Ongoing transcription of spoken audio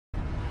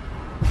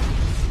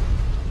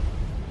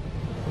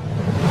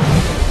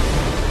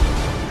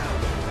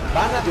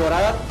a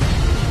llorar.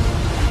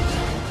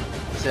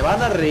 Se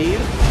van a reír.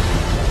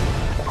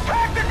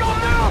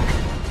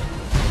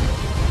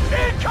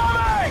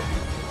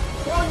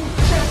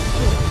 ¡Concha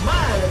tu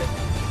madre!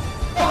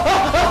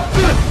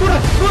 ¡Corre!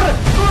 ¡Corre!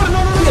 ¡No!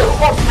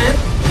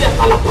 Y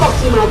hasta la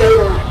próxima,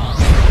 gamer.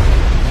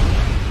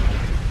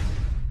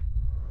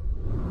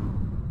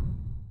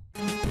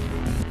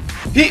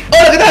 Y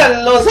hola, ¿qué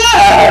tal?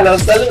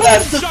 Los saluda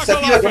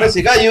Duxativa con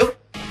ese gallo.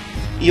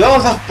 Y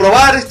vamos a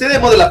probar este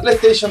demo de la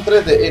PlayStation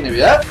 3 de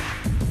NBA.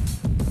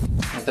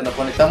 Mientras nos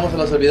conectamos a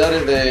los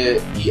servidores de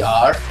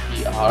ER,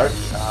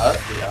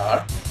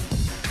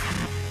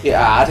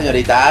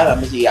 señorita,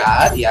 vamos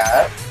a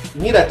ER.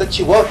 Mira, está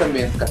Chihuahua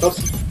también,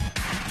 14.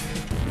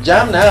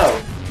 Jam now.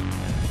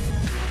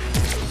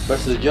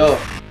 Versus yo.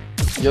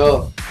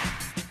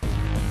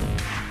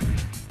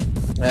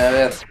 A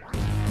ver.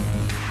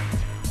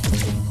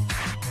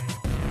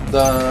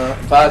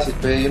 Fácil,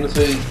 pero yo no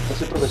soy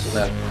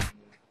profesional.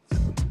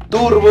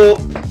 Turbo,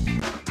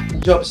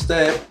 Job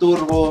Step,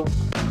 Turbo.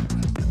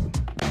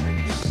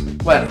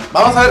 Bueno,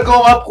 vamos a ver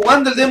cómo va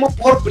jugando el demo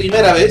por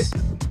primera vez.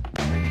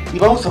 Y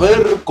vamos a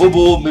ver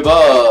cómo me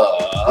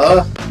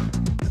va.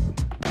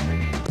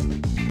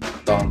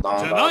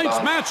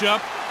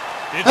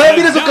 ¡Ah,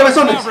 mira esos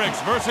cabezones!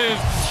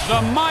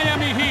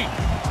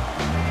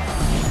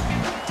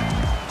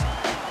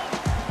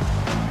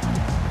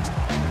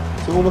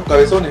 Son unos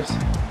cabezones.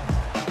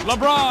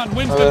 LeBron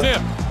wins the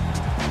tip.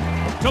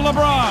 To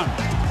LeBron.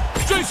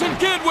 Jason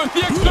Kidd with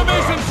the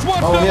exclamation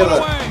swats Vamos, mierda,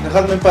 away.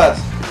 dejadme en paz.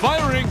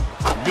 Firing.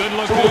 Good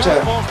look Chucha.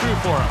 there. Falls through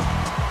for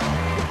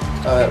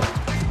him. A ver,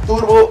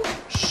 Turbo.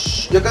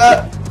 Y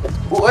acá.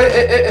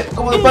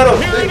 ¿Cómo disparo?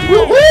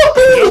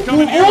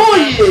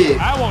 ¡Oye!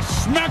 I will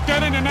smack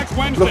that into next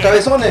Wednesday. Los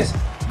cabezones.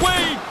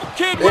 Wade,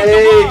 Kidd with the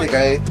Te block.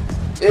 caí.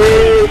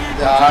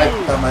 Ay,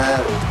 puta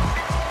madre.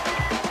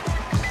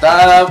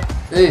 Está.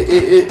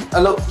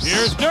 Aló.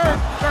 Here's Dirk.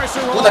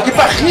 Puta, qué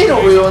pajero,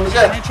 weón. O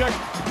sea,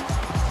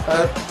 a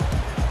ver.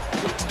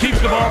 Keeps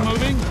the ball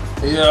moving.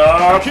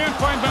 Ya. Can't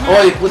find the net.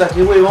 Oye, puta,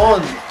 qué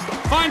huevón.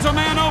 Finds a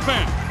man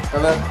open. A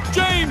ver.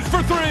 James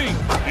for three.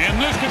 And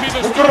this could be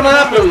the No corro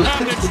nada, pero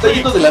se está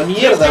yendo de la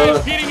mierda,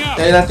 weón.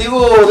 En el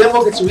antiguo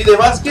demo que subí de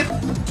básquet,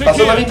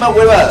 pasó la misma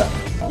huevada.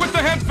 With the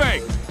head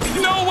fake.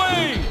 No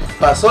way.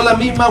 Pasó la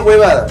misma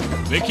huevada.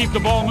 They keep the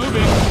ball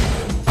moving.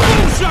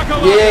 Boom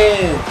shakalaka.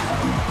 Bien.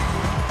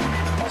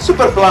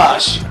 Super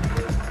Flash.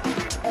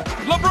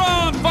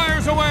 LeBron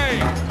fires away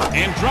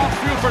and drops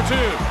through for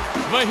two.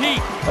 The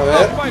Heat A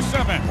ver. up by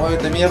 7.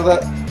 Muévete, mierda.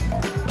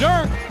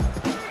 Dirk.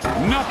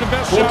 Not the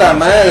best Puta shot.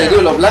 madre,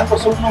 tío, los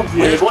blancos son unos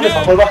huevones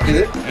para jugar básquet,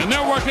 ¿eh? And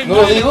they're working No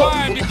lo 9 digo, to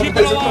 5 to puta keep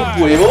madre, it son unos alive.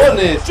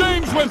 huevones.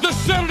 James with the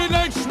Saturday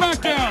Night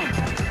Smackdown.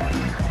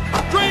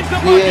 Drains the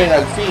Bien, bucket.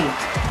 al fin.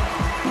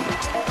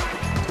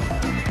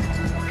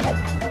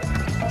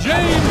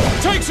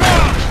 James takes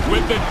off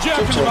with the Jack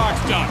in the Box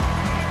done.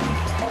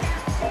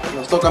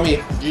 Nos toca a mí.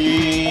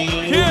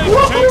 Kidd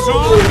takes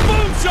off.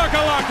 Boom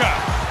shakalaka.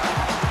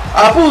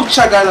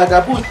 Pucha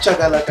calaca,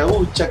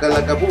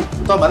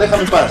 Toma,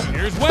 déjame en paz.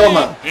 Here's Toma,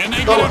 Wade, and they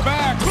get toma. it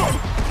back.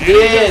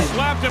 Bien.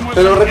 Slapped him with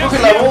Pero an recoge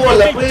la FCM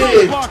bola, big pues.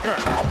 dunk blocker.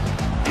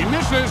 He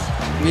misses.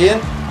 Bien.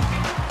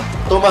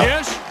 Toma.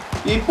 Ish.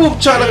 Y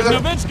pucha Here's calaca.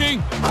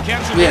 Nowitzki.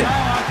 Catches Bien. the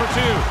foul on for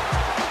two.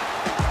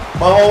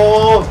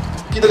 Vamos.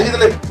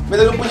 Quítale.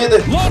 Métele un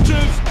puñete.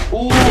 Launches.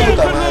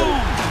 Puta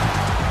madre.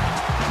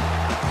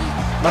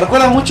 Me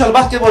recuerda mucho al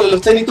básquetbol de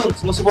los Tiny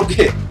Toons, no sé por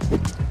qué.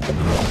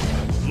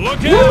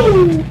 Look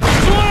out.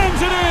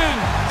 Slams it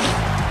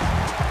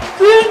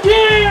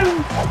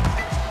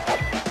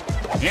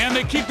in. And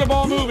they keep the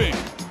ball moving.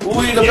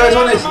 Uy, los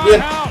cabezones.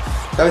 Bien.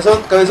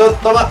 Cabezón,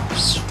 toma.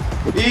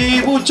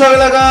 Y pucha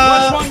Let's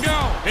calaca. one go.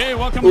 Hey,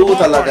 welcome to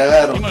Puta, the la ballpark.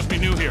 cagaron. You must be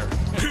new here.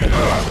 Born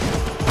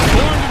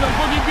to the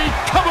boogie beat.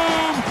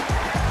 Kaboom.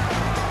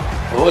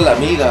 Hola,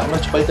 amiga. ¿Una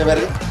chupadita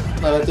verga?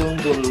 A ver, tengo un...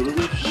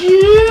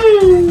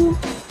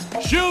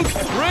 Shoots.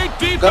 Great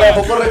defense.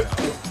 Carajo, corre.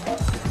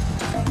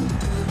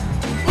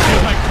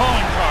 Here's my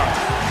calling card.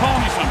 Call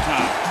me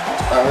sometime.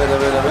 A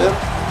ver.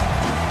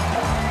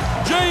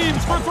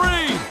 James for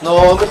three.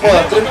 No me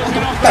jodas,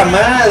 puta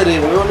madre,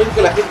 weón. No es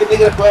que la gente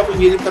negra juega muy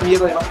bien esta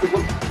mierda de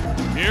básquetbol.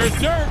 Here's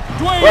Dirk.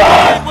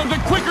 Dwayne with the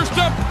quicker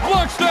step.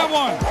 Blocks that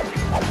one.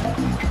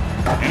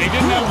 And he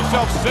didn't have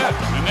himself set.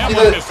 And that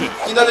one misses.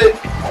 Quítale.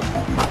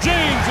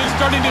 James is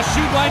starting to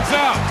shoot lights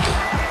out.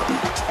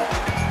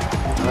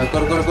 A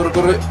ver,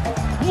 corre.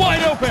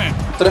 Wide open.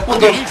 3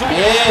 puntos. And he's like a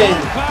Bien.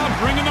 storm cloud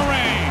bringing the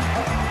rain.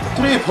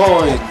 3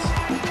 points.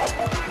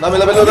 Dame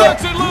la pelota.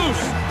 Knocks it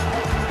loose.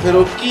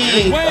 Pero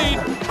Here's aquí. Wade.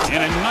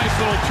 And a nice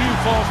little two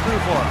falls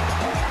through for him.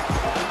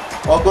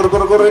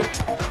 Vamos, corre.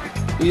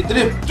 Y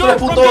 3 Dirk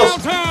from puntos.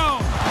 downtown.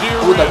 Dear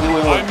Puta, Rip, qué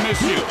huevón. I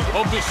miss you.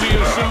 Hope to see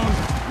you soon.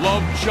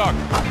 Love, Chuck.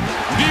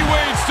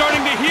 D-Wade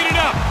starting to heat it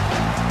up.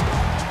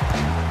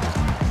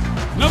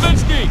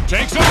 Nowitzki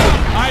takes off.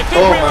 I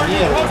think we are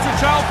your mierda. poster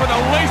child for the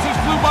laces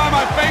flew by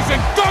my face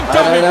and dunked A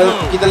on me ver,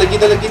 blue. Quítale.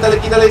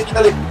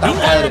 Puta New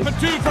madre. Iron for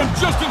two from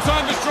just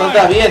inside the Está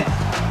stripe. bien.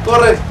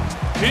 Corre.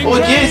 King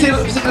Oye,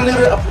 James. ese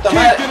calibre, a puta Can't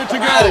madre. get it to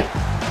go. Madre.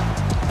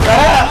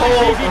 Carajo.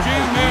 Easy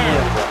jam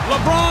there.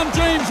 LeBron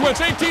James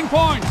with 18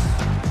 points.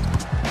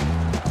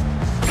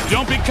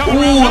 Don't be coming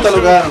around Puta, no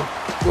lo shoot. gano.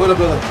 Buena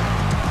pelota.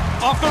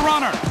 Off the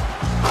runner.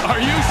 Are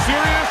you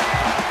serious?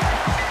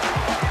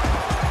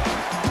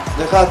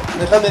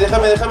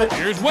 Déjame.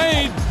 Here's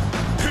Wade.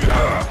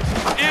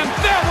 And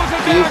that was a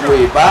Qué dagger.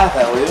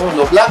 huevada, weón.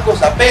 Los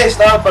blancos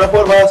apestan para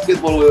jugar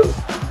básquetbol, weón.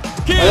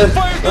 King A ver,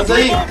 fires the lanza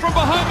ahí. three-ball from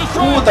behind the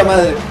stripe. Puta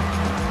madre.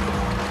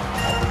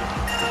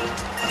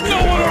 No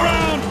one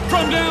around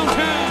from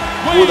downtown.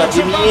 Puta, Wade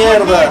qué about to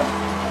mierda. win.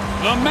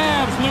 The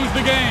Mavs lose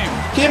the game.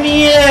 ¡Qué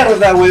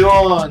mierda,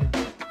 weón!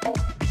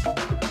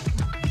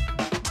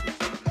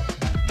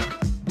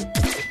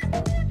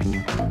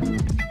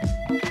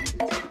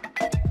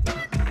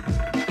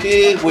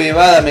 ¡Qué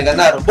huevada! Me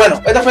ganaron.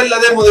 Bueno, esta fue la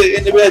demo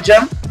de NBA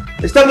Jam.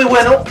 Está muy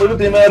bueno, fue mi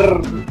primer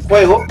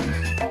juego.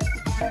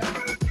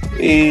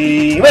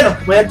 Y bueno,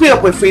 me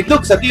despido, pues fui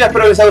Duxativa,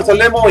 espero que les haya gustado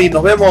el demo y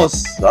nos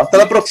vemos hasta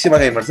la próxima,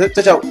 gamers.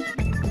 Chao, chao.